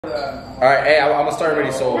Alright, hey, I'm gonna start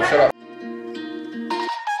already, so shut up.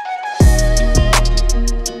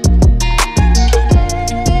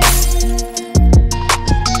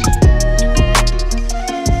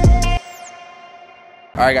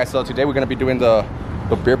 Alright guys, so today we're gonna be doing the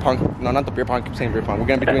beer pong. No, not the beer pong, I keep saying beer pong. We're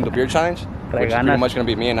gonna be doing the beer challenge, which is pretty much gonna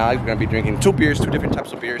be me and Alex. We're gonna be drinking two different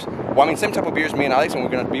types of beers. Well, I mean, same type of beers, me and Alex, and we're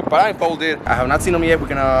gonna be blindfolded. I have not seen him yet. We're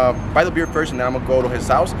gonna buy the beer first, and then I'm gonna go to his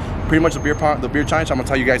house. Pretty much the beer challenge. I'm gonna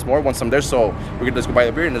tell you guys more once I'm there. So we're gonna just go buy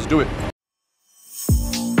the beer and let's do it.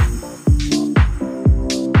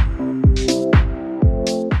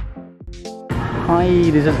 Hi,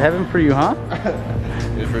 this is heaven for you, huh?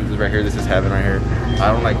 This right here, this is heaven right here.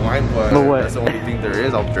 I don't like wine, but that's the only thing there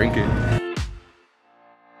is. I'll drink it.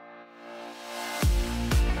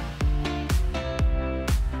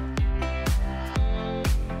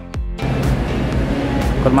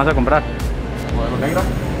 ¿Cuál más a comprar? ¿Modelo negra?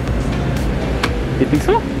 You think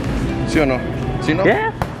so? ¿Sí o no? ¿Sí no?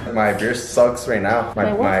 Yeah. My beer sucks right now.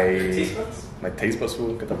 My Taste taste buds? buds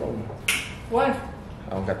fool. Get the problem. What?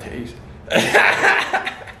 I don't got taste.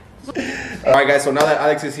 Alright guys, so now that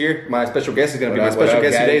Alex is here, my special guest is gonna be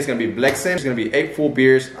today is gonna be Vlex. It's gonna be 8 full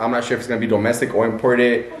beers. I'm not sure if it's gonna be domestic or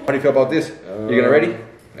imported. How do you feel about this? You gonna ready?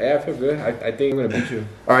 Yeah, I feel good. I think I'm gonna beat you.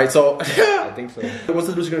 Alright, so I think so. what's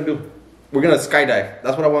the Lucy gonna do? We're gonna skydive.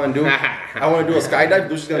 That's what I wanna do. I wanna do a skydive.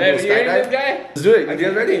 Lucy's gonna do a skydive. Let's do it. You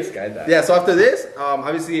guys ready? Skydive. Yeah, so after this,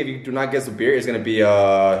 obviously if you do not guess the beer, it's gonna be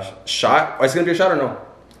a shot. Oh, it's gonna be a shot or no?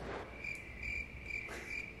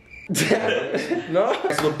 No?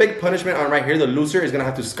 So the big punishment on right here, the loser is gonna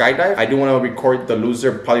have to skydive. I do want to record the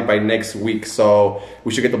loser probably by next week, so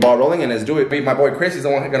we should get the ball rolling and let's do it. My boy Chris is the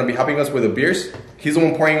one gonna be helping us with the beers. He's the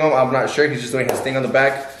one pouring them. I'm not sure. He's just doing his thing on the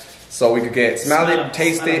back, so we could smell it,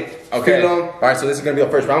 taste it. Okay. All right. So this is gonna be the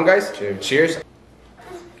first round, guys. Cheers. Cheers.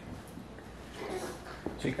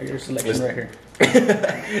 So you got your selection right here.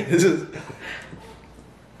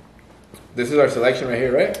 This is our selection right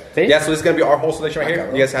here, right? See? Yeah, so this is gonna be our whole selection right here.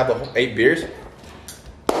 You guys have the whole 8 beers.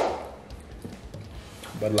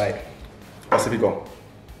 Bud Light. Pacifico.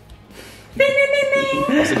 You got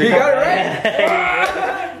it right.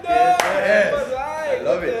 Yes. Bud Light. I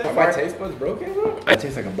love it. My taste buds broken, bro? I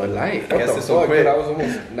taste like a Bud Light. What Guess the it's so fuck, quick. dude? I was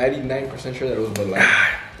almost 99% sure that it was Bud Light.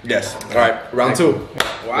 Yes. All right, round 2.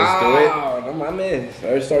 Wow, no mames. I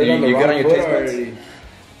already started on the You wrong good on your foot taste buds? already.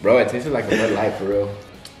 Bro, it tasted like a Bud Light for real.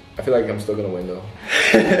 I feel like I'm still gonna win though.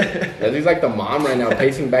 Leslie's like the mom right now,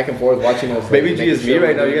 pacing back and forth, watching us. Baby G is me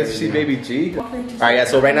right now. You guys see Baby G? Alright, yeah,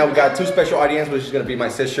 so right now we got 2 special audience, which is gonna be my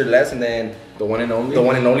sister Les and then the one and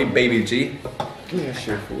only Baby G. Give me that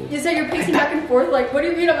shit, fool. You said you're pacing back and forth. Like, what do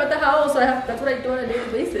you mean I'm at the house? That's what I do on a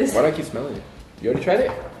daily basis. Why do I keep smelling it? You already tried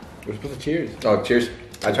it? We're supposed to cheers. Oh, cheers.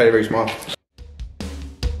 I tried it very small.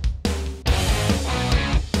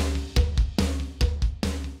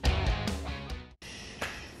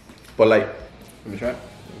 But like, Let me try.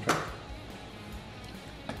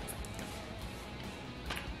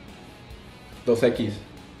 Dos Equis.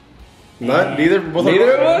 none, neither, both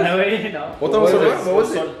Neither of of them. us? No, wait, no. Both of us. What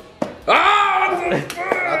was it? Ah!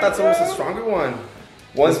 I thought someone was a stronger one.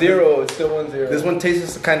 1-0. It's still 1-0. This one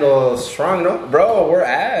tastes kind of strong, no? Bro, we're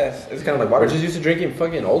ass. It's kind of like water. We're just used to drinking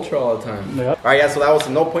fucking Ultra all the time. Yep. Alright, yeah, so that was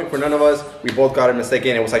no point for none of us. We both got a mistake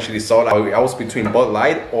and it was actually Sol. I was between Bud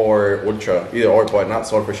Light or Ultra. Either or, but not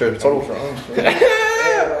Sol for sure. Sol.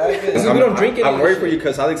 This is we don't drink it. I'm worried for you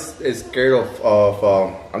because Alex is scared of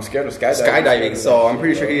I'm scared of skydiving. skydiving, so I'm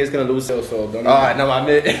pretty sure he is gonna lose. So don't. No, I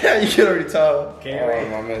admit, you can already tell.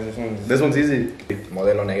 This one's easy.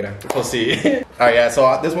 Modelo Negra. We'll see. Alright, yeah,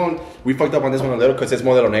 so this one, we fucked up on this one a little because it's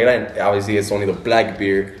Modelo Negra and obviously it's only the black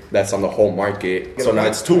beer that's on the whole market. So now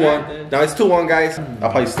it's 2-1. Now it's 2-1, guys. I'll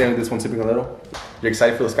probably stand with this one sipping a little. You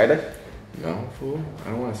excited for the skydive? No, fool. I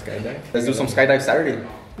don't want to skydive. Let's do some skydive Saturday.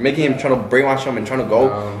 Making him trying to brainwash him and trying to go.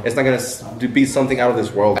 It's not gonna be something out of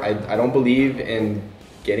this world. I don't believe in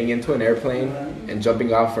getting into an airplane and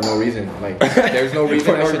jumping off for no reason. Like, there's no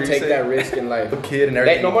reason I should take that risk in life. A kid and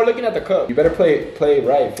everything. No more looking at the cup. You better play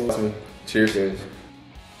right, fool. Cheers. Cheers.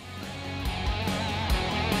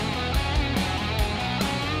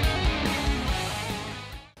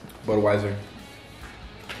 Budweiser.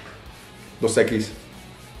 Dos Equis.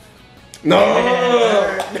 No! I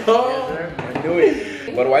knew it.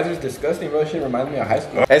 Budweiser's disgusting, bro. Shit reminds me of high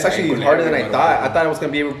school. It's actually harder than I thought. I thought I was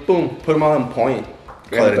gonna be able to, boom, put them all on point.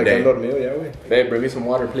 Call it a day. Babe, bring me some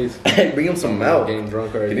water, please. Bring him some milk. Getting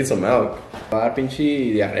drunk already. You need some milk.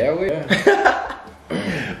 Pinche diarrea,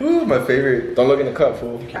 güey. Ooh, my favorite. Don't look in the cup,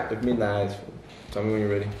 fool. Look me in the eyes, fool. Tell me when you're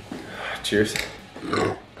ready. Cheers.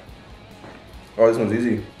 Oh, this one's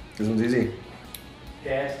easy. This one's easy.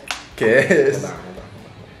 Yes. Kiss. Hold on.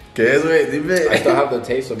 ¿Qué es, güey? Dime. I still have the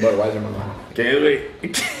taste of Budweiser in my mouth. ¿Qué es, güey?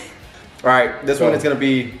 Alright, this one is gonna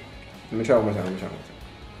be. Let me try one more time.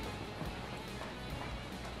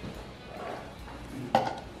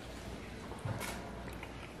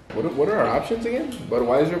 What are our options again?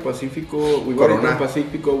 Budweiser, Pacifico. We've already done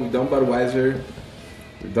Pacifico. We've done Budweiser.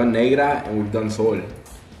 We've done Negra, and we've done Sol.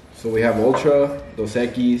 So we have Ultra, Dos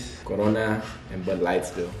Equis, Corona, and Bud Light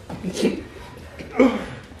still.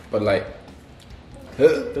 Bud Light.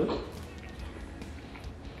 Dos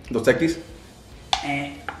Equis?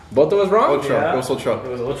 Both of us wrong? Ultra. Yeah. It was Ultra. It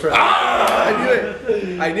was Ultra. Ah!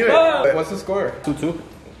 I knew it. What's the score? 2-2.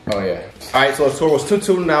 Oh yeah. Alright, so the score was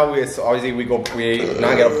 2-2. Now it's obviously we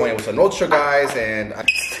now get a point with an Ultra, guys, and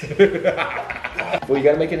Well, you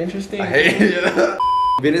gotta make it interesting. I hate it.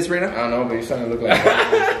 Venus right I now? don't know, but you're starting to look like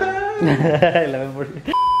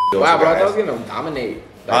 11-40. wow, bro, I thought I was gonna dominate.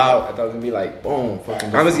 I thought it was gonna be like, boom,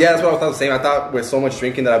 fucking. Honestly, yeah, that's what I was saying. I thought with so much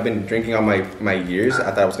drinking that I've been drinking on my years,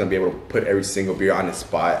 I thought I was gonna be able to put every single beer on its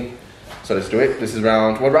spot. So let's do it. This is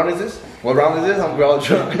round. What round is this? What round is this? We're all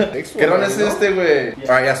drunk. Get on this thing with. All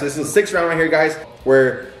right, yeah. So this is the 6th round right here, guys.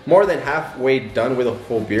 We're more than halfway done with the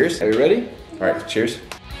full beers. Are you ready? All right, cheers.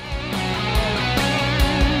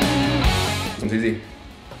 It's easy.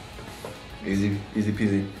 Easy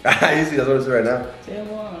peasy. Easy. That's what it's right now.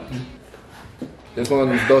 This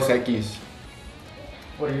one's Dos Equis.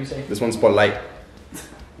 What did you say? This one's Bud Light.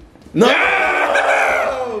 No!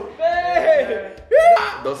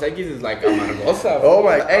 Dos Equis is like amargosa. Oh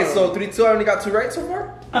my! Hey, so 3-2. I only got 2 right so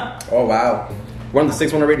far. Oh wow! We're on the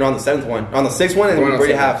 6th one already. No, on the 7th one. On the 6th one, and we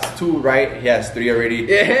already have 2 right. He has 3 already.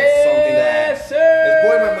 Yeah, Something that sir. is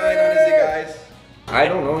blowing my mind, honestly, guys. I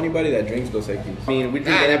don't know anybody that drinks Dos Equis. I mean, we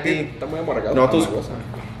drink empty. Está muy amargado. Nosotros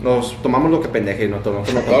nos tomamos lo que pendeje, no tomamos.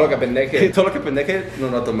 Todo lo que pendeje. Todo lo que pendeje,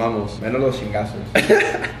 no tomamos. Menos los chingazos.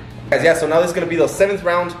 Guys, yeah. So now this is gonna be the 7th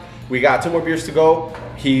round. We got 2 more beers to go.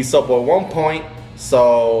 He's up with 1 point.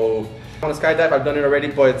 So on a skydive, I've done it already,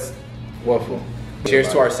 but it's waffle. Cheers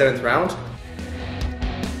to our 7th round.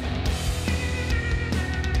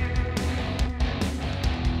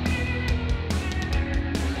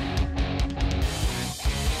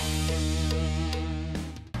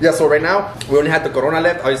 Yeah, so right now, we only had the Corona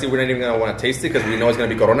left. Obviously, we're not even gonna wanna taste it because we know it's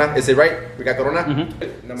gonna be Corona. Is it right? We got Corona?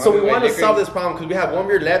 Mm-hmm. So we want to solve this problem because we have 1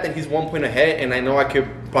 beer left and he's 1 point ahead, and I know I could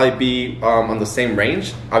probably be on the same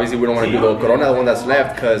range. Obviously, we don't want to do the Corona, the one that's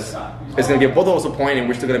left, because it's gonna give both of us a point, and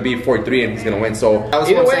we're still gonna be 4-3, and he's gonna win. So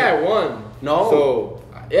either way, I won. No. So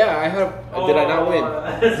yeah, I have. Did I not win?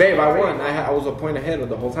 Babe, I won. I was a point ahead of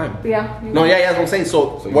the whole time. Yeah. No, yeah, that's what I'm saying.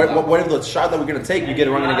 So what if the shot that we're gonna take, you get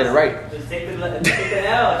it wrong and I get it right? Just take the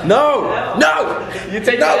L. No. You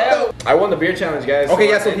take No. I won the beer challenge, guys. Okay, So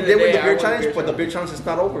yeah. at So the he end did of win day, the I beer won challenge, but the beer challenge is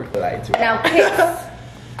not over. Now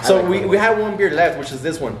picks. So we had 1 beer left, which is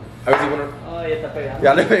this one. I really wanna. Oh, ya está pegando.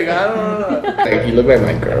 Ya le pegaron. Thank you. Look like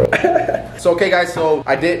my girl. So okay, guys. So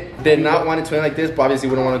I did not want it to end like this, but obviously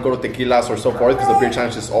we don't want to go to tequilas or so forth because the beer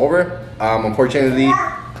challenge is over. Unfortunately,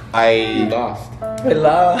 I Lost.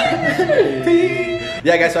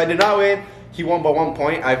 Yeah, guys. So I did not win. He won by 1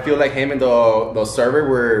 point. I feel like him and the server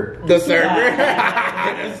were The server.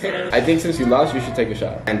 I think since you lost, you should take a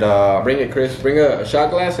shot. and Bring it, Chris. Bring a shot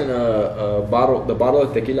glass and a bottle. The bottle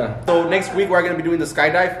of tequila. So next week we're gonna be doing the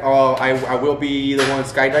skydive. I will be the one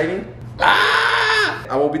skydiving.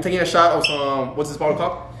 I will be taking a shot of some. What's this bottle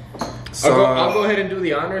called? I'll go ahead and do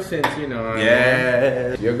the honor since you know.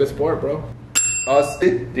 Yeah. You're a good sport, bro. Do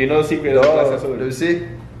Do you know the secret of the glass azul? Let me see.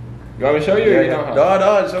 You want me to show you? Or you know how?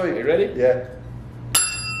 No, show me. You ready? Yeah.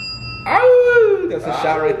 Ow! That's a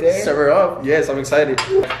shot right there. Serve her up. Yes, I'm excited.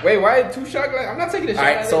 Wait, why 2 shot glasses? I'm not taking a shot.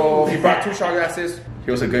 Alright, so he brought 2 shot glasses. He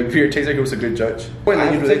was a good beer taster. He was a good judge. When I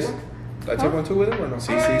did you have do to this? take one? Did I take one too with him or no?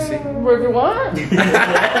 See. What? This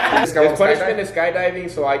guy His wants punishment skydiving. is skydiving,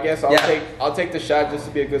 so I guess I'll take the shot just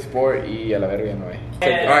to be a good sport. Y a la verga no hay.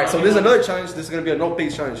 Alright, so this is another challenge. This is gonna be a no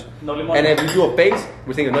face challenge. No limón. And if you do a face,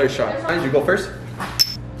 we're taking another shot. You go first.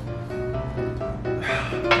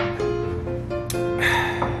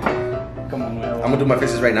 Como nuevo. I'm gonna do my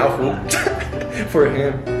faces right now, fool. For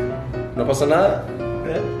him. No pasa nada.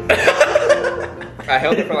 I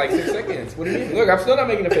held it for like 6 seconds. What do you mean? Look, I'm still not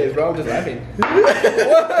making a face, bro. I'm just laughing. What do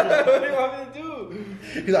you want me to do?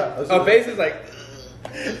 He's like, A face is like.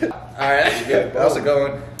 alright, that was a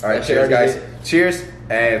good one. Alright, cheers, guys. Cheers,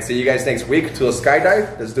 and see you guys next week to the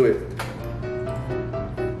skydive. Let's do it.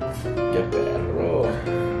 Get that roll.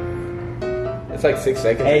 It's like 6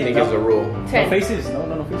 seconds. Hey, I think no. is the rule. No 10. faces.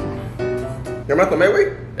 No faces. Your mouth,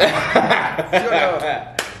 güey.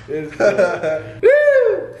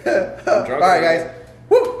 I'm drunk. Alright, guys.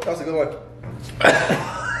 Woo! That was a good one.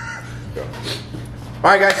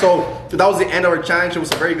 Alright guys, so that was the end of our challenge. It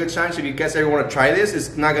was a very good challenge. If you guys ever want to try this,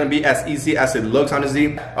 it's not going to be as easy as it looks,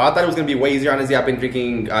 honestly. I thought it was going to be way easier, honestly. I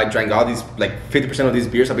drank all these, like 50% of these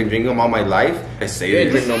beers. I've been drinking them all my life. I say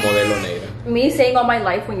this. No modelo negra. Me saying all my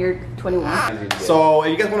life when you're 21. So if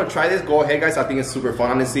you guys want to try this, go ahead guys. I think it's super fun,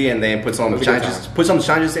 honestly. And then put some challenges. Put some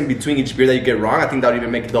challenges in between each beer that you get wrong. I think that would even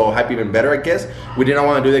make the hype even better, I guess. We did not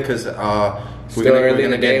want to do that because we're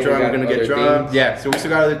gonna get drunk. We're gonna get drunk. Yeah, so we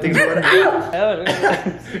still got other things.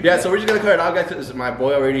 Yeah, so we're just gonna cut it out, guys, because my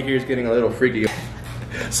boy already here is getting a little freaky.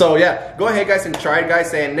 So yeah, go ahead guys and try it,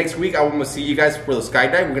 guys. And next week I'm gonna see you guys for the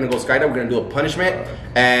skydive. We're gonna go skydive. We're gonna do a punishment.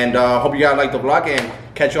 And hope you guys like the vlog, and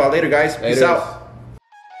catch you all later, guys. Peace out.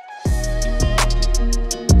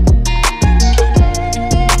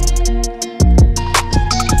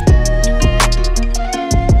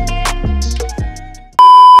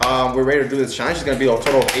 We're ready to do this challenge. It's gonna be a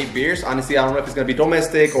total of 8 beers. Honestly, I don't know if it's gonna be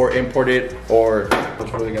domestic or imported or.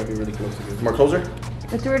 It's really gotta be really close to this. More closer?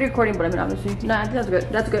 It's already recording, but I mean, obviously. Nah, I think that's good.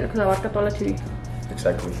 That's good because I watched all the TV.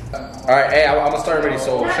 Exactly. Alright, hey, I'm gonna start already,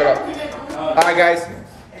 so shut up. Alright, guys.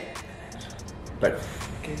 Like.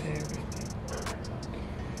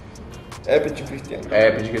 Pinche Cristiano.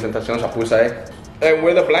 Pinche que tentación se puso, Hey,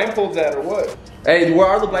 where the blindfolds at or what? Hey, where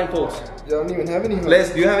are the blindfolds? Y'all don't even have any.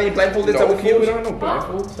 Les, do you have any blindfolds that we can use? We don't have no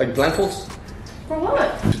blindfolds. Like blindfolds? For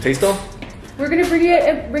what? To taste them? We're gonna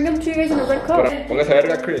bring them to you guys in a red cup. Póngase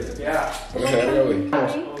verga, Chris. Yeah. Póngase verga, güey.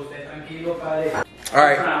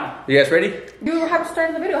 Alright, you guys ready? You haven't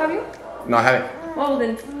started the video, have you? No, I haven't. Well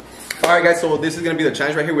then. Alright guys, so this is gonna be the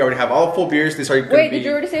challenge right here. We already have all 4 beers. These are gonna Wait, be... did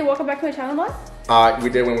you already say welcome back to my channel live?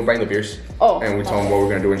 We did when we were buying the beers. Oh. And we told them what we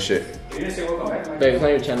were gonna do and shit. You didn't say welcome back. Hey, it's not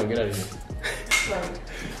your channel. Get out of here.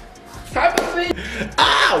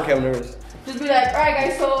 Ah, okay, I'm nervous. Just be like, alright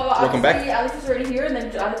guys, so Welcome back. Alex is already here, and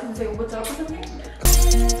then Alex can say what's up or something.